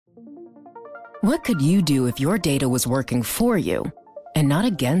What could you do if your data was working for you and not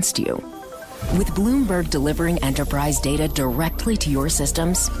against you? With Bloomberg delivering enterprise data directly to your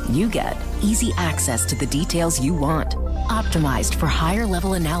systems, you get easy access to the details you want, optimized for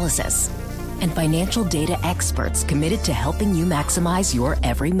higher-level analysis, and financial data experts committed to helping you maximize your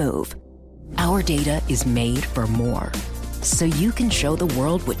every move. Our data is made for more, so you can show the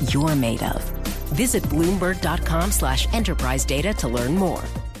world what you're made of. Visit Bloomberg.com/enterprise data to learn more.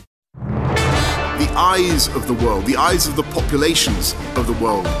 The eyes of the world, the eyes of the populations of the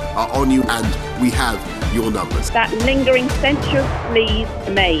world are on you, and we have your numbers. That lingering sensuous sleaze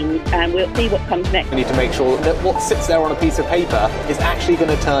remains, and we'll see what comes next. We need to make sure that what sits there on a piece of paper is actually going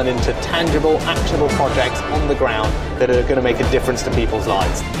to turn into tangible, actionable projects on the ground that are going to make a difference to people's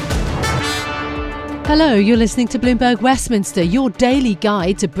lives. Hello, you're listening to Bloomberg Westminster, your daily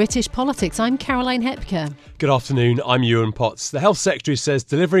guide to British politics. I'm Caroline Hepker. Good afternoon, I'm Ewan Potts. The Health Secretary says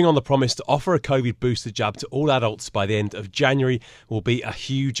delivering on the promise to offer a COVID booster jab to all adults by the end of January will be a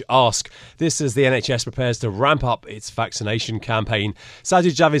huge ask. This as the NHS prepares to ramp up its vaccination campaign.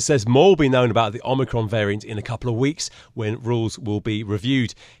 Sajid Javid says more will be known about the Omicron variant in a couple of weeks when rules will be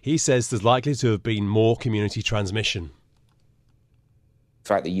reviewed. He says there's likely to have been more community transmission.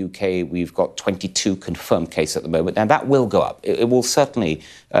 Throughout the UK, we've got 22 confirmed cases at the moment, and that will go up. It will certainly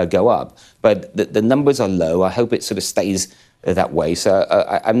go up, but the numbers are low. I hope it sort of stays that way. So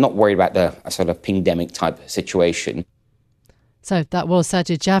I'm not worried about a sort of pandemic type situation. So that was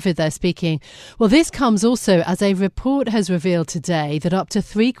Sajid Javid there speaking. Well, this comes also as a report has revealed today that up to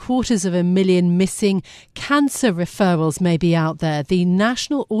 750,000 missing cancer referrals may be out there. The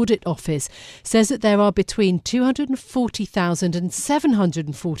National Audit Office says that there are between 240,000 and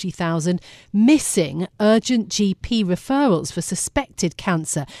 740,000 missing urgent GP referrals for suspected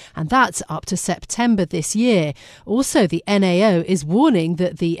cancer, and that's up to September this year. Also, the NAO is warning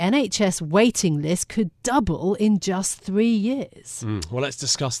that the NHS waiting list could double in just 3 years. Well, let's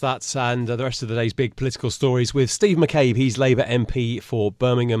discuss that and the rest of the day's big political stories with Steve McCabe. He's Labour MP for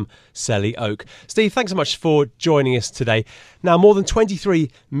Birmingham, Selly Oak. Steve, thanks so much for joining us today. Now, more than 23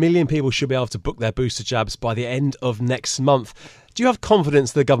 million people should be able to book their booster jabs by the end of next month. Do you have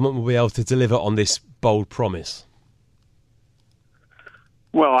confidence the government will be able to deliver on this bold promise?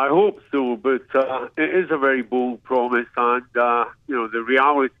 Well, I hope so, but it is a very bold promise, and the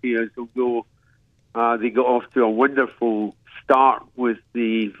reality is, although they got off to a wonderful start with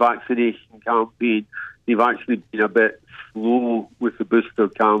the vaccination campaign, they've actually been a bit slow with the booster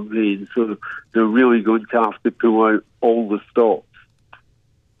campaign, so they're really going to have to pull out all the stops.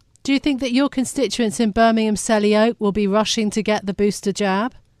 Do you think that your constituents in Birmingham, Selly Oak will be rushing to get the booster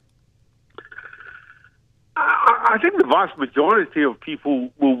jab? I think the vast majority of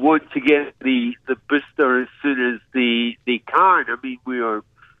people will want to get the booster as soon as they can. I mean, we are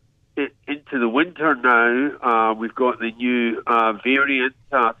into the winter now. We've got the new variant.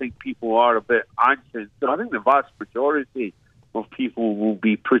 I think people are a bit anxious. So I think the vast majority of people will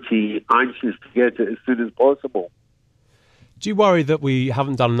be pretty anxious to get it as soon as possible. Do you worry that we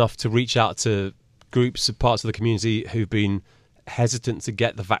haven't done enough to reach out to groups of parts of the community who've been hesitant to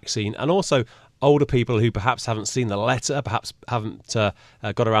get the vaccine, and also older people who perhaps haven't seen the letter, perhaps haven't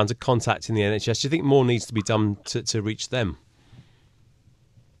got around to contacting the NHS? Do you think more needs to be done to reach them?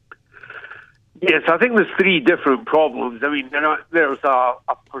 Yes, I think there's three different problems. I mean, there's a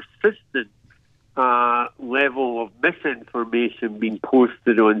persistent level of misinformation being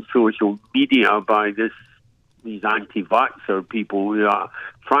posted on social media by these anti-vaxxer people who,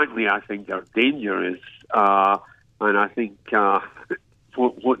 frankly, I think are dangerous. And I think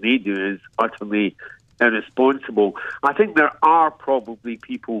what they do is utterly irresponsible. I think there are probably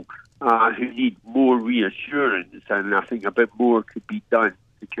people who need more reassurance, and I think a bit more could be done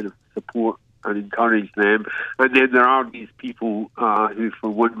to kind of support and encourage them. And then there are these people who, for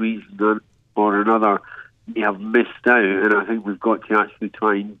one reason or another, may have missed out, and I think we've got to actually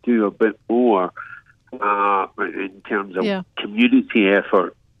try and do a bit more in terms of community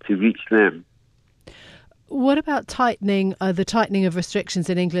effort to reach them. What about the tightening of restrictions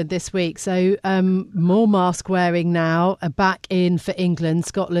in England this week? So more mask wearing now back in for England.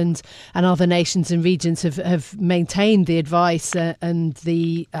 Scotland and other nations and regions have maintained the advice and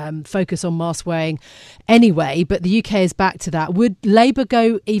the focus on mask wearing anyway, but the UK is back to that. Would Labour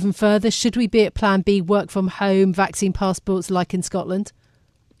go even further? Should we be at Plan B, work from home, vaccine passports like in Scotland?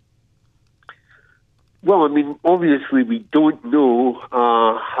 Well, I mean, obviously we don't know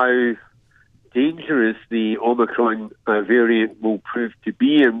how dangerous the Omicron variant will prove to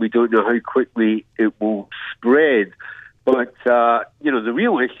be, and we don't know how quickly it will spread. But, the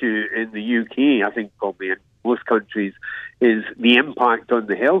real issue in the UK, I think probably in most countries, is the impact on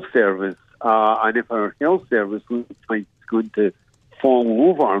the health service. and if our health service looks like it's going to fall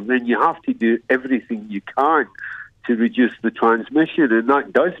over, then you have to do everything you can to reduce the transmission, and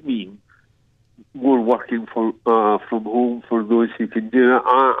that does mean more working from home for those who can do it,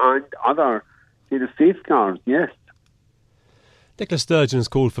 and other kind of safeguards, yes. Nicola Sturgeon has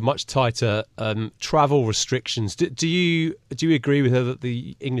called for much tighter travel restrictions. Do you agree with her that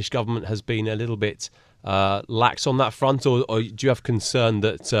the English government has been a little bit lax on that front, or do you have concern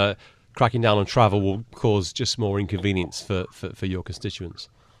that cracking down on travel will cause just more inconvenience for your constituents?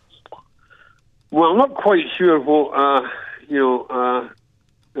 Well, I'm not quite sure what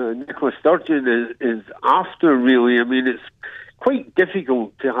Nicola Sturgeon is after, really. I mean, it's quite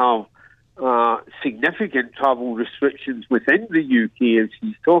difficult to have significant travel restrictions within the UK. If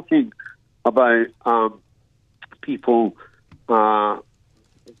she's talking about people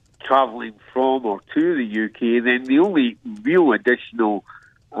travelling from or to the UK, then the only real additional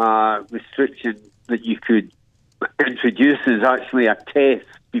restriction that you could introduce is actually a test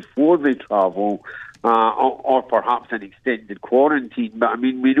before they travel, or perhaps an extended quarantine. But I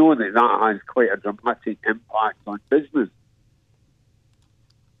mean, we know that has quite a dramatic impact on business.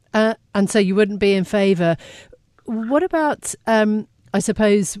 And so you wouldn't be in favour. What about, I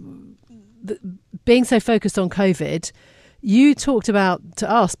suppose, being so focused on COVID? You talked about to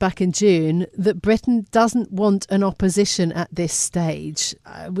us back in June that Britain doesn't want an opposition at this stage.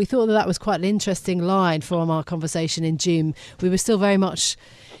 We thought that was quite an interesting line from our conversation in June. We were still very much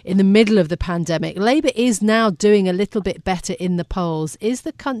in the middle of the pandemic. Labour is now doing a little bit better in the polls. Is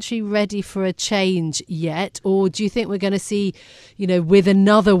the country ready for a change yet? Or do you think we're going to see, with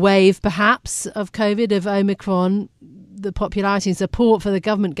another wave perhaps of COVID, of Omicron, the popularity and support for the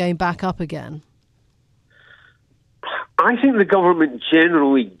government going back up again? I think the government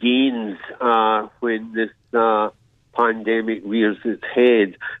generally gains when this pandemic rears its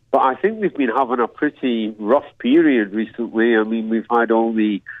head. But I think we've been having a pretty rough period recently. I mean, we've had all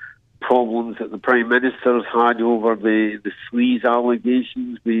the problems that the Prime Minister's had over the sleaze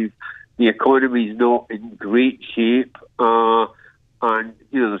allegations. The economy's not in great shape. And,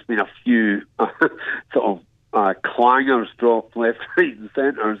 there's been a few sort of clangers dropped left, right and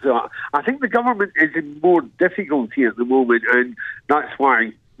centre. So I think the government is in more difficulty at the moment, and that's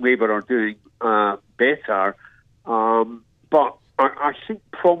why Labour are doing better. But I think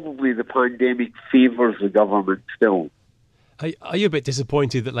probably the pandemic favours the government still. Are you a bit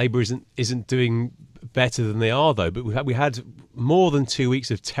disappointed that Labour isn't doing better than they are, though? But we had more than 2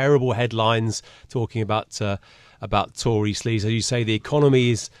 weeks of terrible headlines talking about Tory sleaze. As you say, the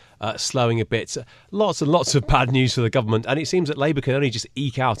economy is slowing a bit. Lots and lots of bad news for the government, and it seems that Labour can only just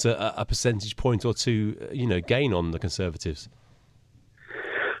eke out a percentage point or two, gain on the Conservatives.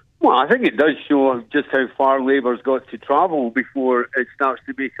 Well, I think it does show just how far Labour's got to travel before it starts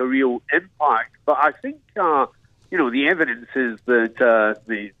to make a real impact. But I think, the evidence is that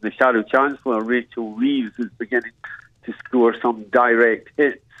the Shadow Chancellor, Rachel Reeves, is beginning to score some direct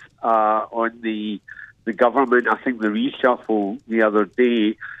hits on the government. I think the reshuffle the other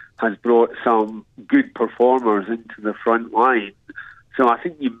day has brought some good performers into the front line. So I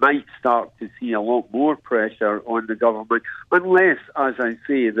think you might start to see a lot more pressure on the government, unless, as I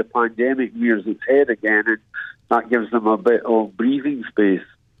say, the pandemic rears its head again, and that gives them a bit of breathing space.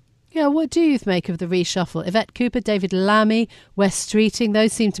 Yeah, what do you make of the reshuffle? Yvette Cooper, David Lammy, Wes Streeting,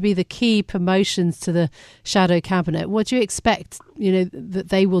 those seem to be the key promotions to the shadow cabinet. What do you expect, that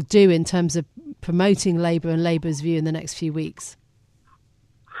they will do in terms of promoting Labour and Labour's view in the next few weeks?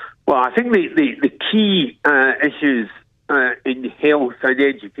 Well, I think the key issues in health and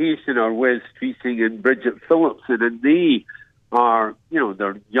education are Wes Streeting and Bridget Phillipson, and they are,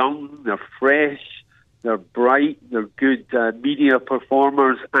 they're young, they're fresh, they're bright, they're good media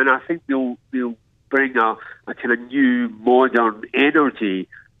performers, and I think they'll bring a kind of new, modern energy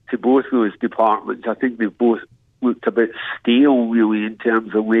to both those departments. I think they've both looked a bit stale, really, in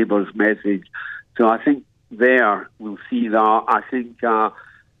terms of Labour's message. So I think there we'll see that. I think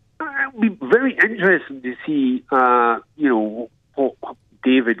it'll be very interesting to see, what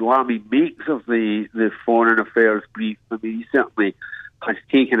David Lammy makes of the foreign affairs brief. I mean, he certainly has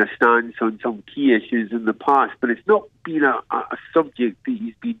taken a stance on some key issues in the past, but it's not been a subject that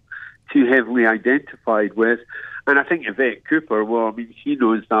he's been too heavily identified with. And I think Yvette Cooper, she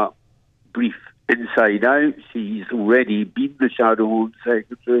knows that brief inside out. She's already been the Shadow Home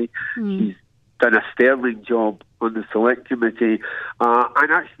Secretary. She's done a sterling job on the Select Committee.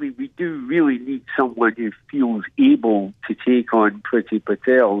 And actually, we do really need someone who feels able to take on Priti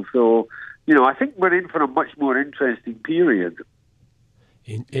Patel. So, I think we're in for a much more interesting period.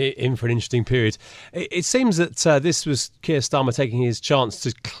 in for an interesting period. It seems that this was Keir Starmer taking his chance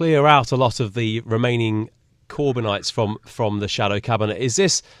to clear out a lot of the remaining Corbynites from the shadow cabinet. Is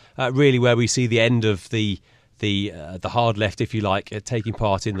this really where we see the end of the hard left, if you like, taking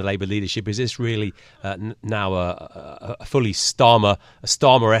part in the Labour leadership? Is this really now a fully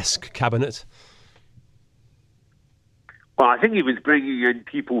Starmer-esque cabinet? Well, I think he was bringing in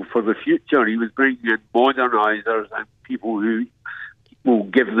people for the future. He was bringing in modernisers and people who will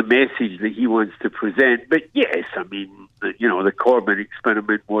give the message that he wants to present. But yes, I mean, the Corbyn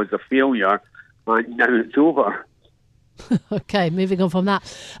experiment was a failure, and now it's over. Okay, moving on from that.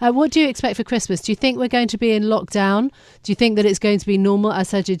 What do you expect for Christmas? Do you think we're going to be in lockdown? Do you think that it's going to be normal? As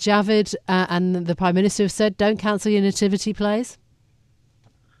Sajid Javid and the Prime Minister have said, don't cancel your nativity plays.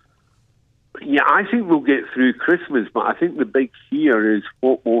 Yeah, I think we'll get through Christmas, but I think the big fear is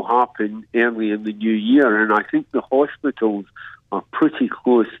what will happen early in the new year. And I think the hospitals are pretty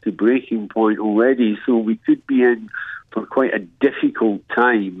close to breaking point already, so we could be in for quite a difficult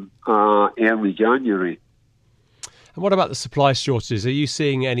time early January. And what about the supply shortages? Are you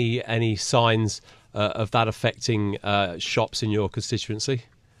seeing any signs of that affecting shops in your constituency?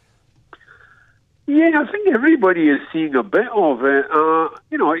 Yeah, I think everybody is seeing a bit of it.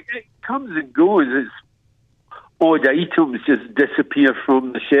 It comes and goes. It's odd items just disappear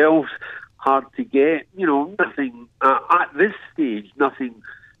from the shelves, hard to get. Nothing at this stage, nothing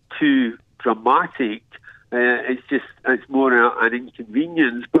too dramatic. It's more an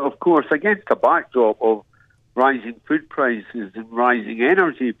inconvenience. But of course, against a backdrop of rising food prices and rising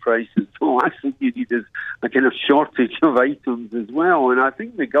energy prices, the last thing you need is a kind of shortage of items as well. And I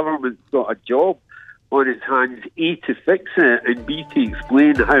think the government's got a job on its hands, A, to fix it, and B, to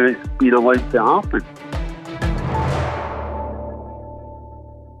explain how it's been allowed to happen.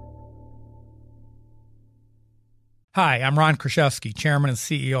 Hi, I'm Ron Kraszewski, Chairman and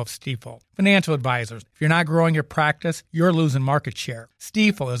CEO of Stifel. Financial advisors, if you're not growing your practice, you're losing market share.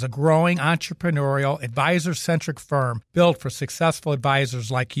 Stifel is a growing entrepreneurial, advisor-centric firm built for successful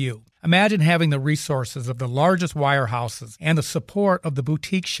advisors like you. Imagine having the resources of the largest wirehouses and the support of the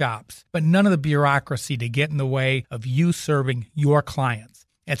boutique shops, but none of the bureaucracy to get in the way of you serving your clients.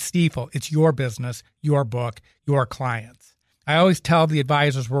 At Stifel, it's your business, your book, your clients. I always tell the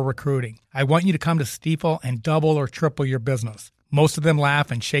advisors we're recruiting, I want you to come to Stifel and double or triple your business. Most of them laugh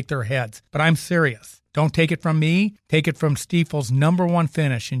and shake their heads, but I'm serious. Don't take it from me. Take it from Stifel's #1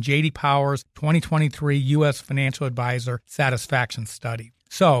 finish in J.D. Power's 2023 U.S. Financial Advisor Satisfaction Study.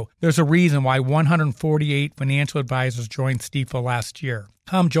 So, there's a reason why 148 financial advisors joined Stifel last year.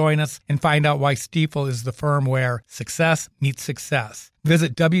 Come join us and find out why Stifel is the firm where success meets success.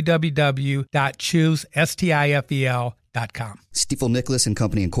 Visit www.choosestifel.com. Stifel Nicholas and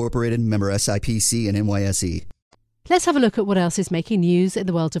Company Incorporated, member SIPC and NYSE. Let's have a look at what else is making news in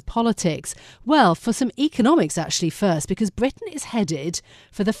the world of politics. Well, for some economics actually first, because Britain is headed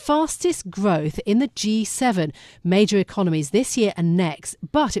for the fastest growth in the G7 major economies this year and next,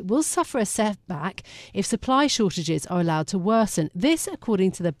 but it will suffer a setback if supply shortages are allowed to worsen. This,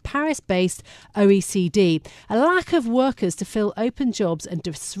 according to the Paris-based OECD. A lack of workers to fill open jobs and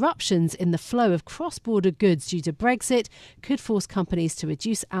disruptions in the flow of cross-border goods due to Brexit could force companies to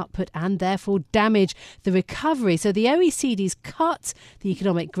reduce output and therefore damage the recovery. So the OECD's cut the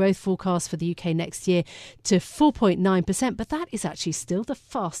economic growth forecast for the UK next year to 4.9%, but that is actually still the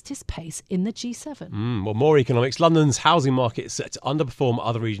fastest pace in the G7. Well, more economics. London's housing market is set to underperform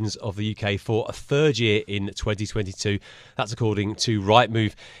other regions of the UK for a third year in 2022. That's according to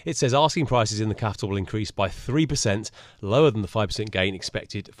Rightmove. It says asking prices in the capital will increase by 3%, lower than the 5% gain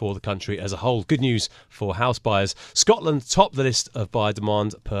expected for the country as a whole. Good news for house buyers. Scotland topped the list of buyer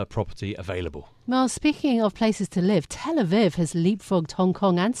demand per property available. Well, speaking of places to live, Tel Aviv has leapfrogged Hong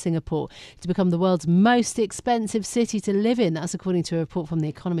Kong and Singapore to become the world's most expensive city to live in. That's according to a report from the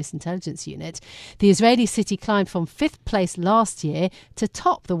Economist Intelligence Unit. The Israeli city climbed from 5th place last year to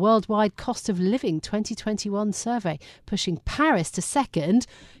top the worldwide cost of living 2021 survey, pushing Paris to second.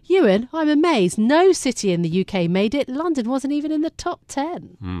 Ewan, I'm amazed. No city in the UK made it. London wasn't even in the top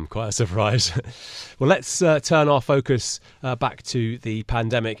 10. Quite a surprise. Well, let's turn our focus back to the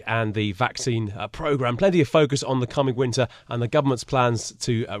pandemic and the vaccine programme. Plenty of focus on the coming winter and the government's plans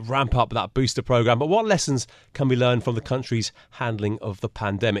to ramp up that booster programme. But what lessons can we learn from the country's handling of the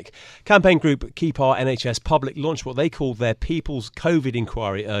pandemic? Campaign group Keep Our NHS Public launched what they called their People's COVID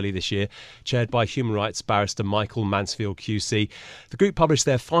Inquiry early this year, chaired by human rights barrister Michael Mansfield QC. The group published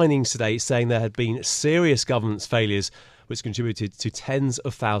their findings today, saying there had been serious governance failures which contributed to tens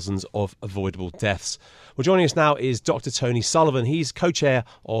of thousands of avoidable deaths. Well, joining us now is Dr. Tony Sullivan. He's co-chair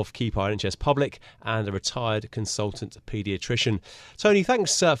of Keep Our NHS Public and a retired consultant paediatrician. Tony,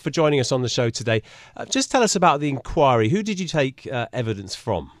 thanks for joining us on the show today. Just tell us about the inquiry. Who did you take evidence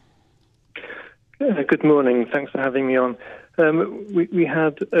from? Good morning. Thanks for having me on. We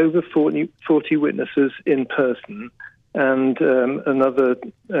had over 40 witnesses in person and another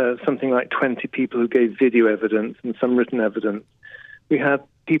something like 20 people who gave video evidence and some written evidence. We had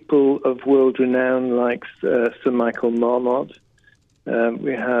people of world renown like Sir Michael Marmot.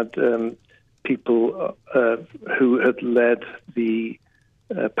 We had people who had led the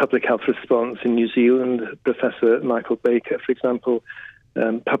public health response in New Zealand, Professor Michael Baker, for example,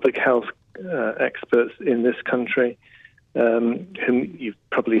 public health experts in this country, whom you've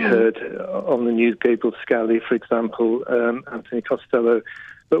probably heard on the news, Gabriel Scally, for example, Anthony Costello.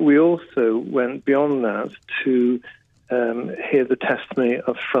 But we also went beyond that to hear the testimony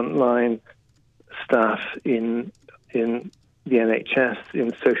of frontline staff in the NHS,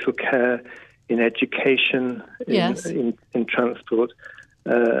 in social care, in education, in transport,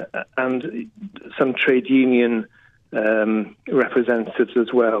 and some trade union representatives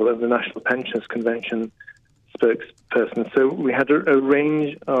as well, and the National Pensioners Convention spokesperson. So we had a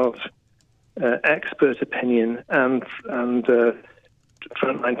range of expert opinion and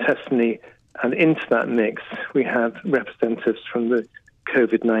frontline testimony, and into that mix we had representatives from the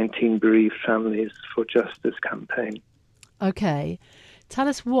COVID-19 Bereaved Families for Justice campaign. Okay. Tell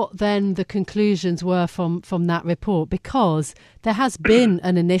us what then the conclusions were from that report, because there has been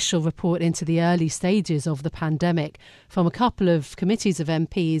an initial report into the early stages of the pandemic from a couple of committees of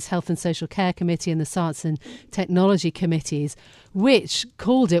MPs, Health and Social Care Committee and the Science and Technology Committees, which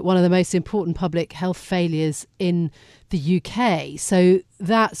called it one of the most important public health failures in the UK. So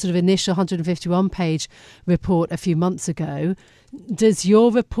that sort of initial 151-page report a few months ago, does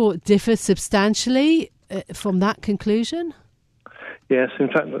your report differ substantially from that conclusion? Yes, in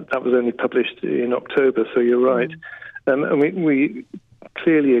fact, that was only published in October, so you're right. And we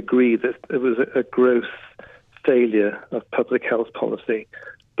clearly agree that it was a gross failure of public health policy.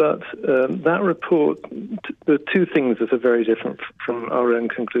 But that report, the two things that are very different from our own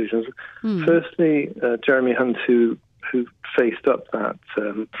conclusions. Firstly, Jeremy Hunt, who faced up that,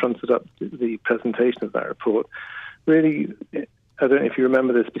 fronted up the presentation of that report, really, I don't know if you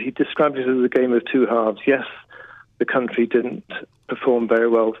remember this, but he described it as a game of two halves. Yes, the country didn't perform very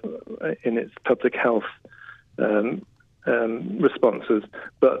well in its public health responses,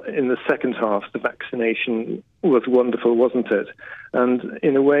 but in the second half, the vaccination was wonderful, wasn't it? And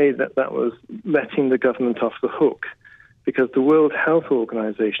in a way, that was letting the government off the hook, because the World Health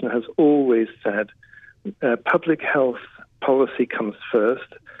Organization has always said public health policy comes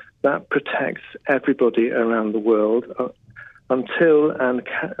first. That protects everybody around the world until and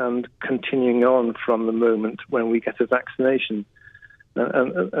continuing on from the moment when we get a vaccination.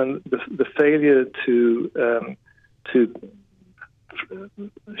 And the failure to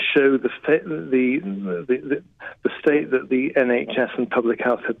show the state that the NHS and public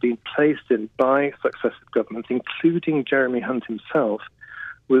health had been placed in by successive governments, including Jeremy Hunt himself,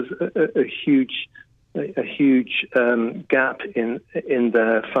 was a huge gap in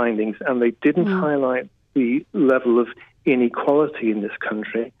their findings, and they didn't highlight the level of inequality in this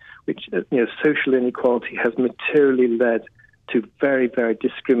country, which social inequality has materially led to very, very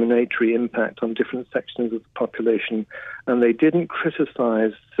discriminatory impact on different sections of the population. And they didn't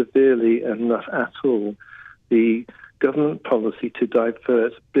criticise severely enough at all the government policy to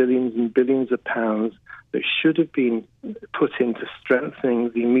divert billions and billions of pounds that should have been put into strengthening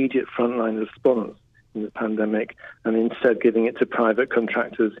the immediate frontline response in the pandemic, and instead giving it to private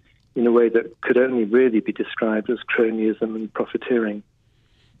contractors in a way that could only really be described as cronyism and profiteering.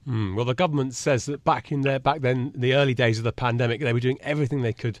 Well, the government says that back then, the early days of the pandemic, they were doing everything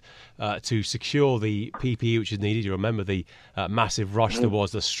they could to secure the PPE which is needed. You remember the massive rush there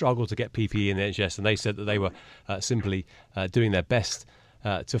was, the struggle to get PPE in the NHS, and they said that they were simply doing their best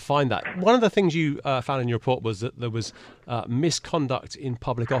to find that. One of the things you found in your report was that there was misconduct in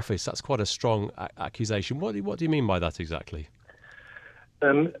public office. That's quite a strong accusation. What do you mean by that exactly?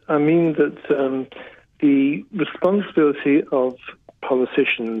 I mean that the responsibility of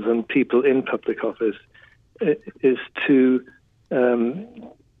politicians and people in public office is to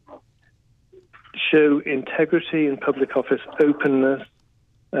show integrity in public office, openness,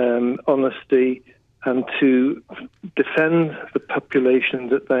 honesty, and to defend the population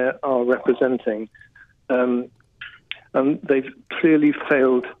that they are representing. And they've clearly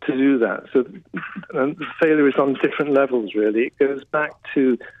failed to do that. So the failure is on different levels, really. It goes back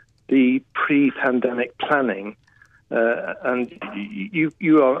to the pre-pandemic planning, And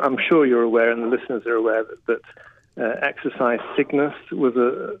you are, I'm sure you're aware, and the listeners are aware that exercise Cygnus was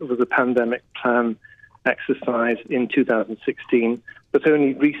a pandemic plan exercise in 2016, but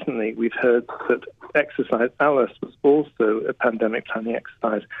only recently we've heard that exercise Alice was also a pandemic planning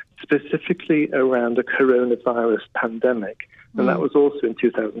exercise, specifically around a coronavirus pandemic, and that was also in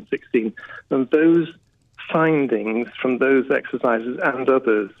 2016. And those findings from those exercises and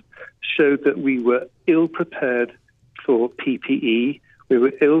others showed that we were ill-prepared for PPE, we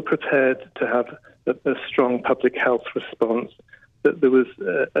were ill-prepared to have a strong public health response, that there was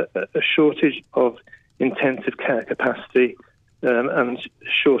a shortage of intensive care capacity and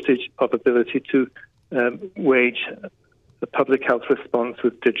shortage of ability to wage a public health response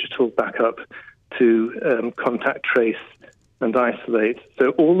with digital backup to contact trace and isolate. So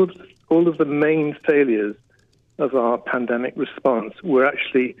all of the main failures of our pandemic response were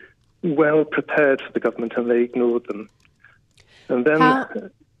actually well prepared for the government, and they ignored them. And then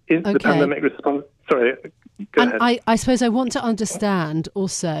the pandemic response... Sorry, go ahead. I suppose I want to understand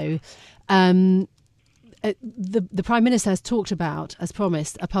also... The Prime Minister has talked about, as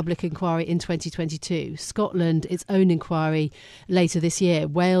promised, a public inquiry in 2022. Scotland, its own inquiry later this year.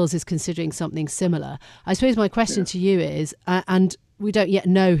 Wales is considering something similar. I suppose my question to you is, and we don't yet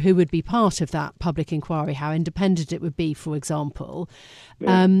know who would be part of that public inquiry, how independent it would be, for example.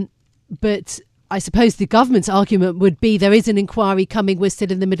 But I suppose the government's argument would be there is an inquiry coming, we're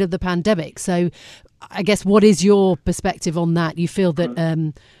still in the middle of the pandemic. So I guess what is your perspective on that? You feel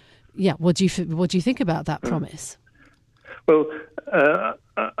that... what do you think about that promise? Well, I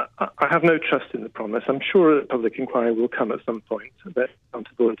have no trust in the promise. I'm sure a public inquiry will come at some point. That can't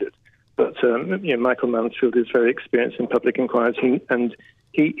avoid it. But Michael Mansfield is very experienced in public inquiries, and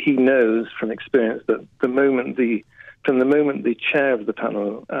he knows from experience that from the moment the chair of the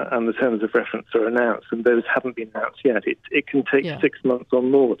panel and the terms of reference are announced, and those haven't been announced yet, it can take 6 months or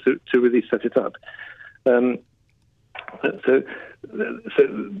more to really set it up. So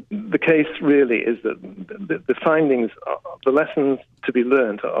the case really is that the findings, the lessons to be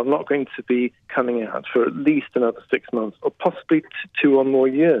learned are not going to be coming out for at least another 6 months or possibly 2 or more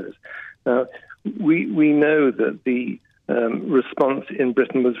years. Now, we know that the response in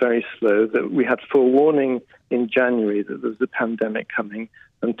Britain was very slow, that we had forewarning in January that there was a pandemic coming,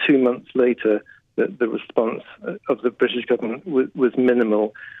 and 2 months later that the response of the British government was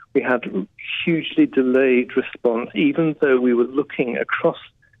minimal. We had hugely delayed response, even though we were looking across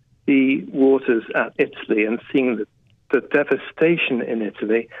the waters at Italy and seeing the devastation in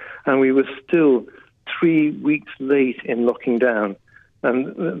Italy, and we were still 3 weeks late in locking down.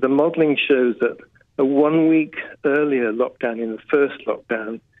 And the modelling shows that a 1 week earlier lockdown in the first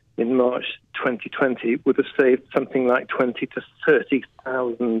lockdown in March 2020 would have saved something like 20 to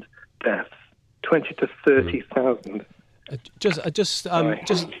 30,000 deaths. 20 to 30,000.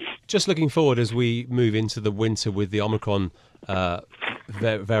 Just looking forward as we move into the winter with the Omicron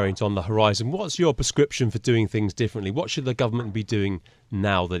variant on the horizon, what's your prescription for doing things differently? What should the government be doing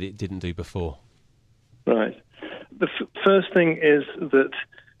now that it didn't do before? Right. The first thing is that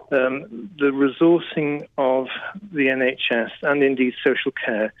the resourcing of the NHS and indeed social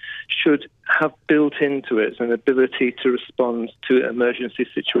care should have built into it an ability to respond to emergency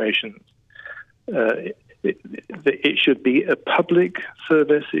situations. It should be a public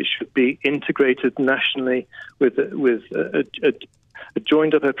service. It should be integrated nationally with a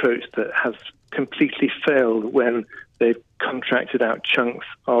joined-up approach that has completely failed when they've contracted out chunks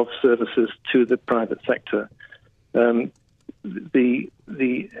of services to the private sector. The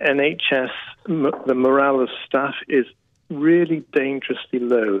NHS, the morale of staff is really dangerously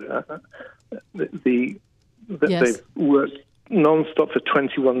low. They've worked non-stop for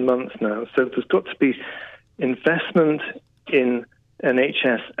 21 months now. So there's got to be investment in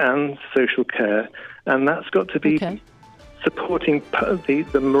NHS and social care, and that's got to be supporting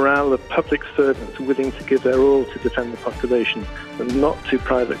the morale of public servants willing to give their all to defend the population, and not to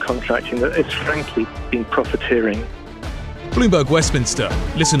private contracting that is frankly been profiteering. Bloomberg Westminster.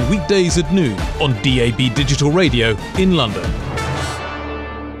 Listen weekdays at noon on DAB Digital Radio in London.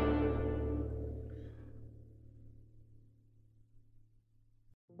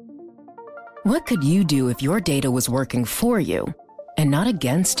 What could you do if your data was working for you and not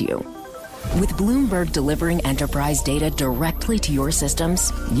against you? With Bloomberg delivering enterprise data directly to your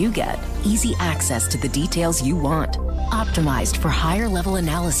systems, you get easy access to the details you want, optimized for higher level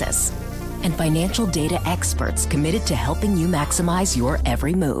analysis, and financial data experts committed to helping you maximize your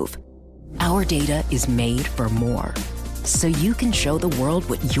every move. Our data is made for more, so you can show the world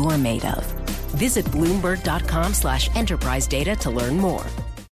what you're made of. Visit Bloomberg.com/enterprise data to learn more.